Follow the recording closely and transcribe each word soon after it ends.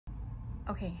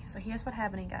Okay, so here's what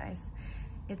happening, guys.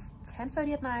 It's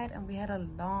 10:30 at night and we had a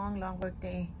long work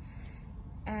day,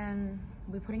 and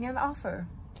we're putting in an offer.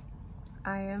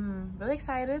 I am really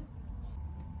excited.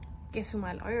 Guess who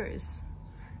my lawyer is?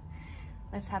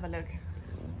 Let's have a look.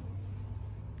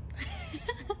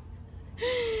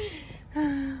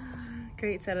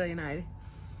 Great Saturday night.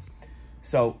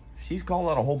 So she's called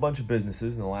out a whole bunch of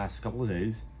businesses in the last couple of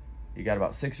days. You got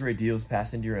about 6 or 8 deals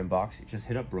passed into your inbox. You just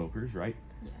hit up brokers, right?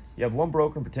 Yes. You have one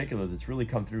broker in particular that's really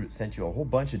come through, sent you a whole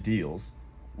bunch of deals.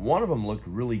 One of them looked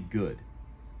really good.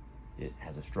 It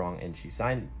has a strong, and she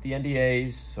signed the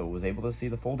NDAs, so was able to see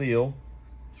the full deal.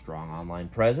 Strong online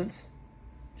presence,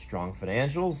 strong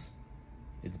financials.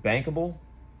 It's bankable.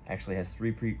 Actually has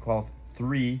 3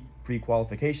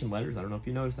 pre-qualification letters. I don't know if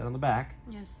you noticed that on the back.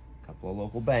 Yes. A couple of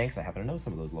local banks. I happen to know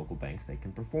some of those local banks. They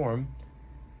can perform.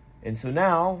 And so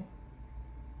now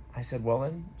I said, well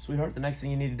then, sweetheart, the next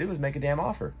thing you need to do is make a damn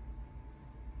offer.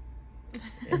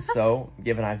 And so,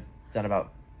 given I've done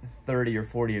about 30 or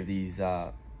 40 of these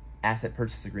asset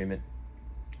purchase agreement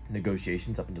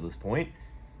negotiations up until this point,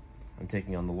 I'm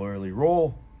taking on the lawyerly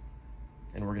role,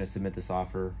 and we're going to submit this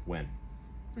offer when?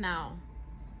 Now.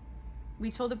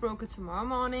 We told the broker tomorrow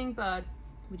morning, but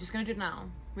we're just going to do it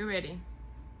now. We're ready.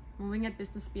 Moving at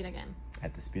business speed again.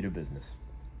 At the speed of business.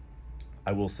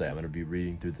 I will say, I'm going to be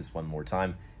reading through this one more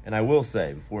time. And I will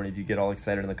say, before any of you get all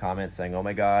excited in the comments saying, oh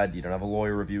my God, you don't have a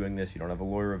lawyer reviewing this, you don't have a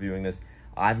lawyer reviewing this.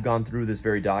 I've gone through this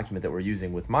very document that we're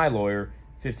using with my lawyer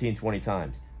 15, 20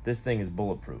 times. This thing is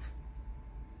bulletproof.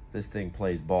 This thing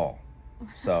plays ball.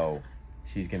 So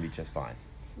she's going to be just fine.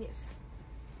 Yes.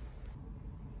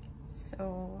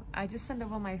 So I just sent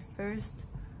over my first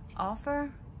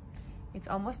offer. It's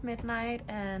almost midnight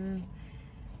and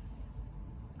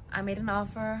I made an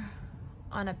offer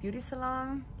on a beauty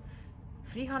salon,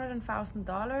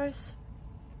 $300,000.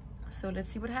 So let's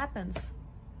see what happens.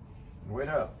 Wait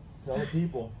up. Tell the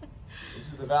people. This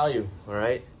is the value, all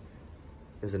right?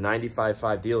 There's a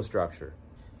 95-5 deal structure.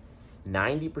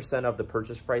 90% of the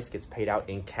purchase price gets paid out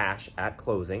in cash at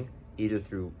closing, either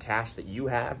through cash that you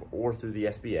have or through the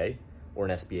SBA, or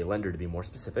an SBA lender to be more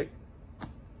specific.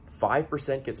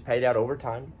 5% gets paid out over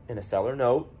time in a seller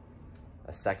note,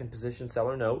 a second position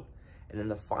seller note, and then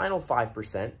the final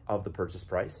 5% of the purchase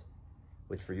price,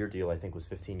 which for your deal I think was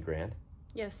 15 grand.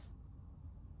 Yes.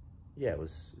 Yeah, it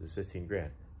was 15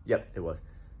 grand. Yep, it was.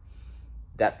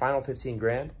 That final 15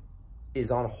 grand is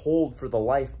on hold for the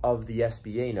life of the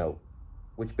SBA note,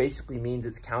 which basically means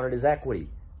it's counted as equity,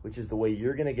 which is the way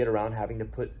you're going to get around having to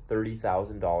put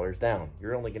 $30,000 down.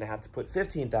 You're only going to have to put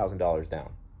 $15,000 down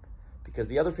because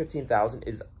the other $15,000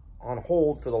 is on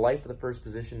hold for the life of the first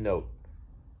position note.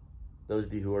 Those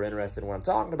of you who are interested in what I'm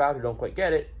talking about, who don't quite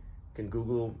get it, can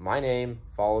Google my name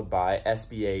followed by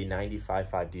SBA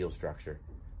 95-5 deal structure.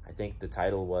 I think the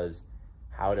title was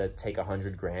how to take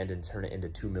 100 grand and turn it into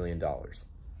 $2 million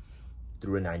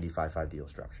through a 95-5 deal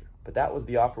structure. But that was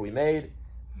the offer we made.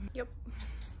 Yep.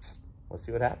 Let's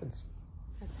see what happens.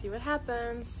 Let's see what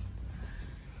happens.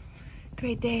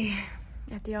 Great day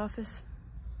at the office.